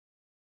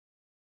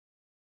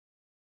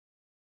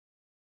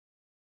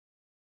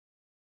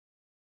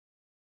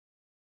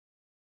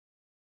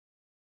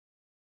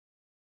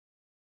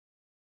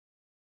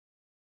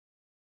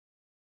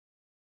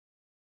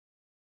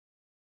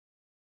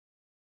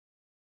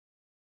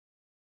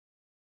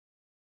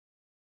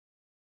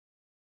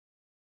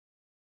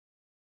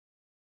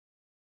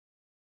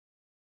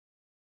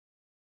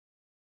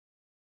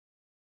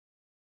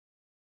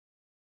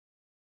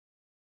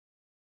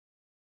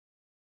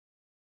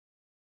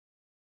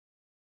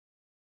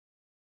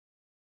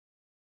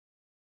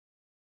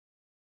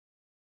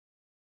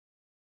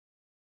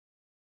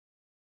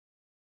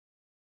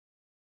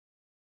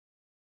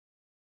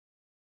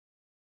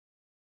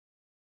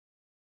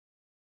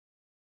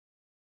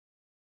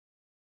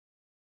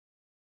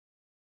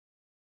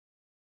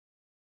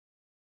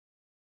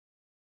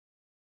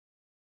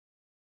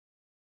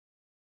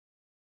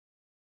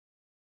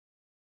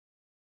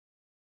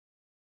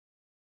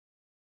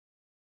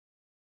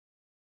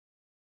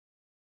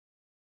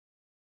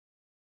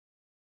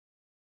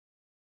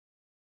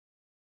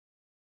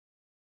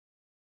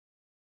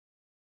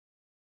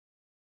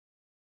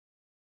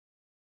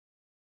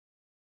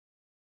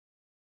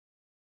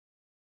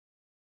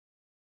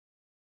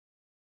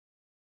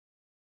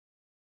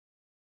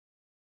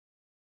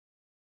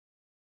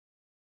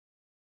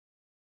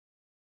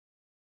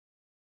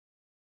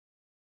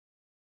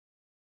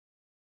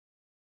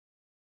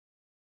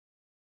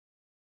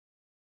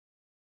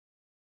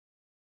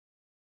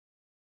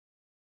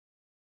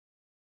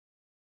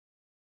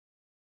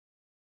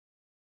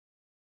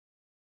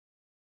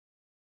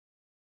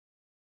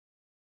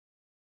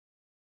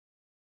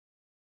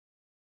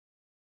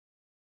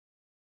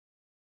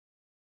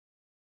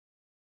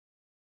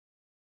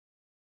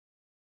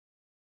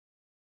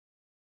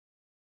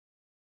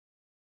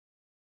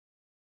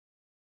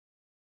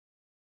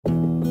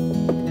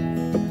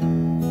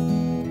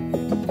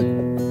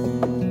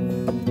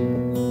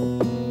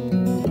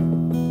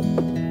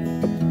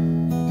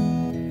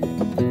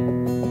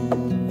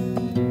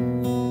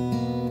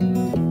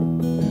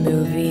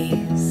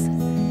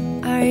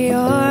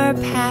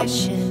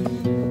passion,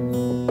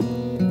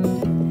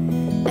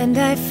 and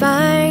I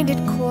find it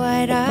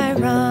quite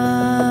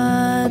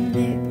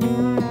ironic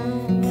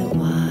that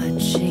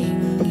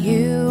watching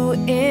you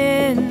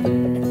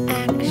in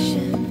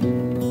action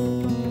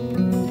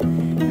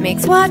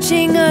makes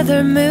watching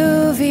other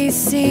movies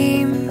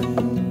seem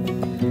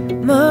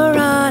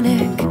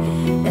moronic.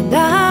 And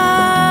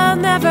I'll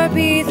never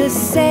be the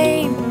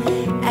same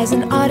as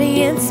an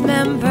audience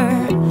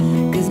member,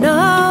 'cause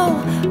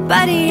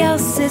nobody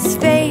else's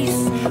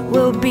face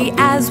will be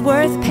as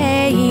worth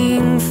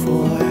paying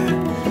for.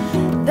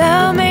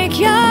 They'll make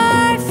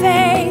your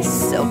face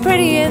so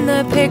pretty in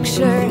the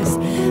pictures,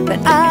 but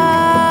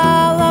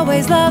I'll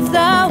always love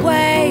the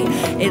way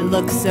it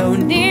looks so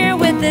near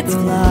with its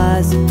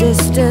flaws. The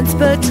distance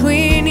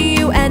between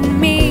you and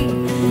me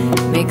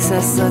makes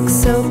us look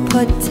so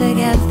put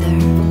together,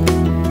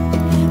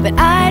 but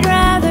I'd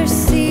rather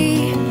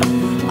see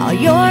all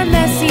your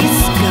messy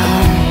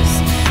scars.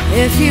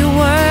 If you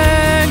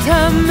weren't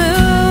a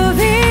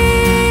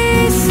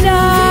movie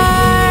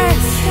star,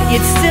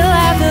 you'd still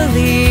have the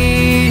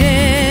lead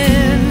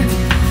in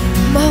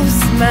most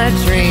of my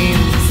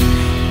dreams.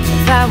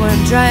 If I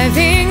weren't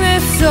driving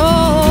this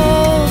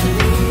old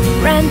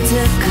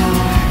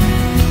rent-a-car,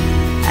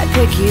 I'd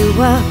pick you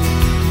up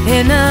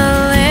in a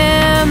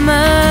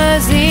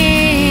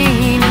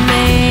limousine.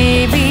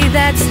 Maybe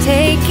that's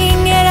taking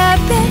it a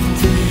bit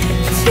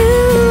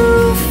too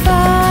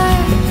far.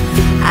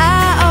 I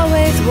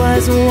always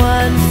was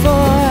one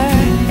for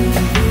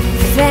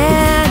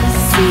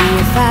fantasy.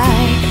 If I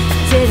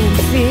didn't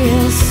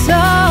feel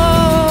so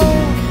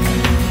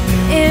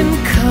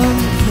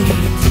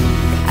incomplete,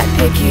 I'd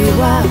pick you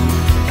up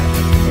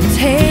and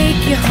take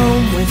you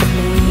home with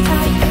me.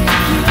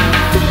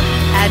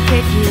 I'd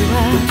pick you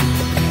up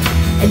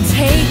and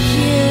take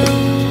you.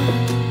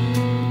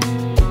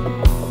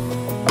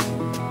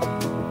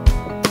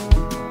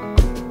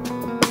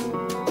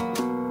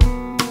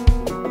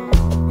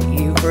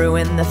 You've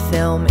ruined the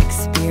film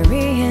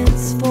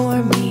experience for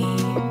me,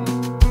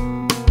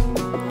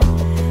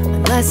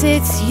 unless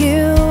it's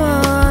you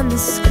on the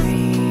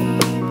screen.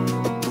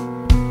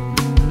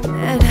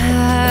 And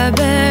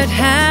habit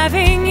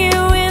having you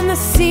in the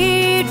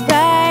seat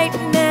right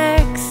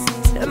next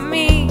to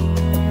me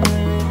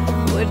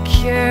would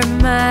cure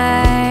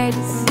my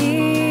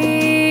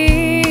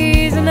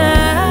disease. And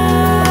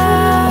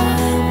I'll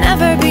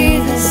never be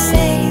the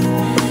same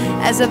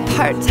as a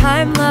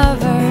part-time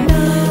lover,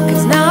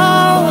 'cause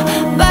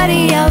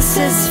nobody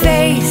else's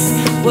face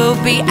will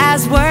be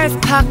as worth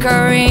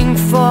puckering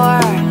for.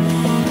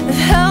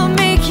 They'll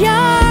make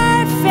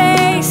your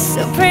face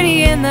so pretty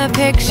in the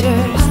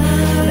pictures,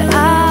 but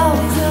I'll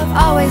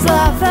always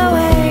love the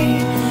way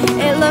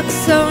it looks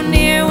so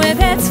near with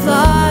its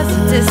flaws.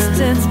 The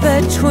distance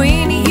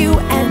between you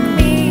and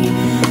me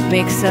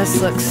makes us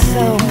look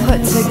so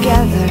put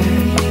together,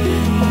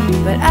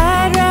 but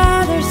I'd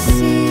rather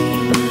see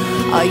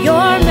all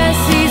your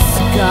messy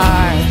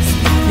scars.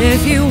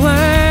 If you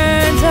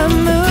weren't a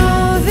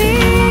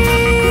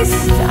movie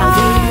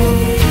star,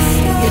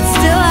 you'd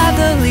still have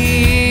the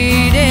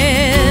lead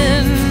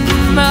in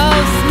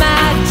most of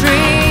my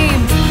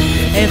dreams.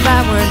 If I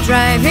weren't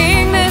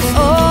driving this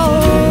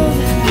old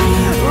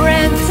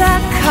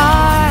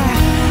rent-a-car,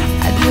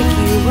 I'd pick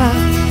you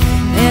up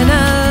in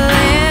a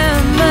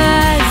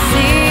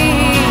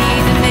limousine.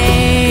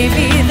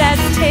 Maybe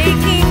that's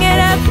taking it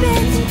a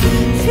bit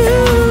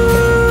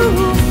too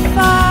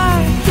far.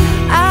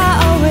 I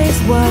always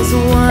was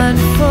one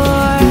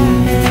for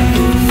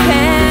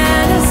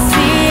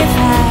fantasy. If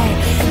I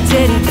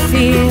didn't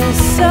feel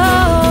so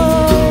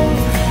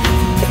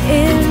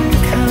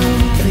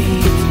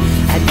incomplete,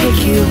 I'd pick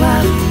you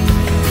up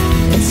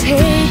and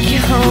take you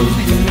home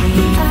with me.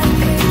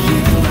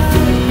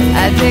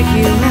 I'd pick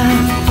you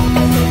up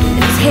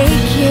and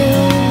take you.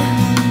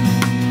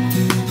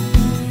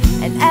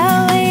 And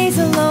LA's a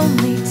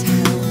lonely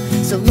town,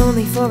 so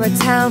lonely for a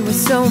town with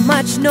so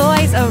much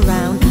noise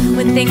around.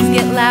 When things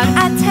get loud,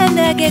 I tend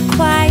to get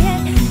quiet,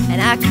 and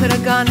I could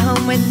have gone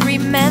home with 3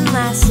 men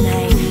last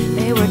night.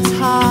 They were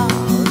tall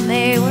and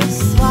they were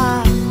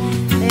suave,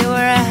 they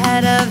were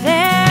ahead of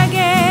their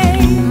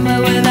game. But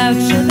without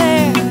you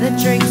there, the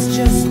drinks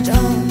just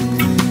don't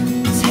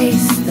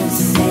taste the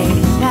same.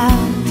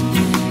 Without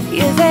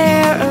you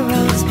there,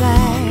 arose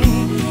by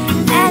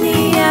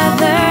any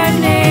other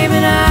name,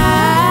 and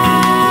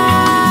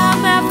I'll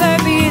never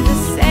be the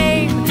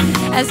same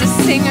as a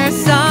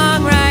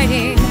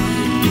singer-songwriting,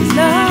 'cause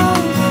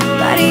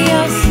nobody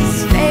else's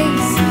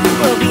face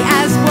will be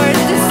as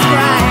worth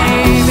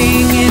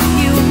describing. If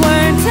you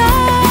weren't a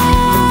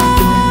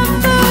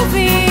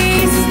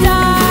movie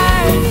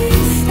star,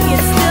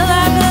 you'd still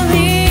have the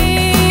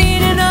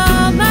lead in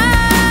all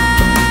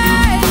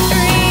my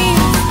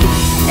dreams.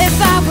 If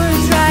I were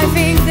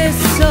driving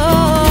this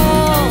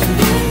old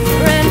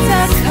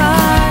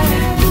rent-a-car,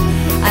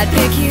 I'd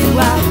pick you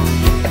up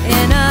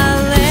in a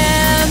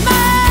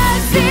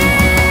limousine.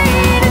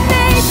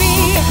 Maybe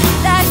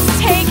that's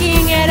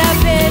taking it a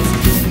bit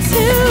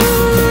too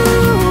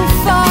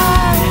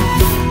far.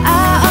 I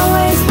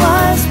always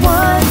was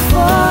one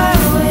for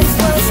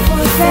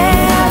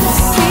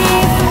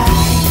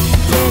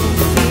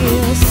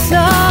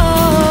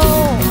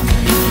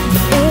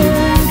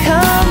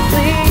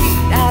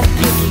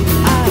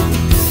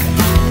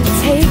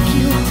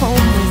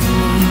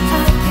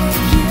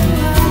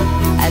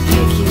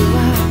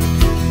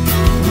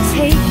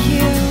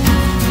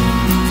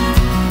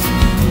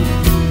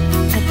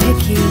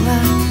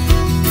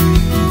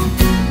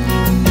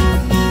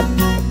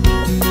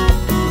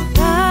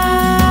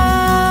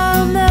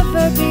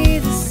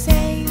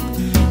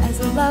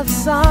love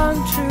song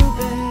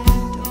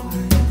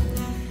troubadour.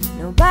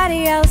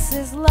 Nobody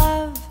else's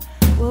love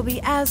will be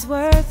as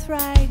worth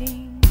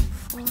writing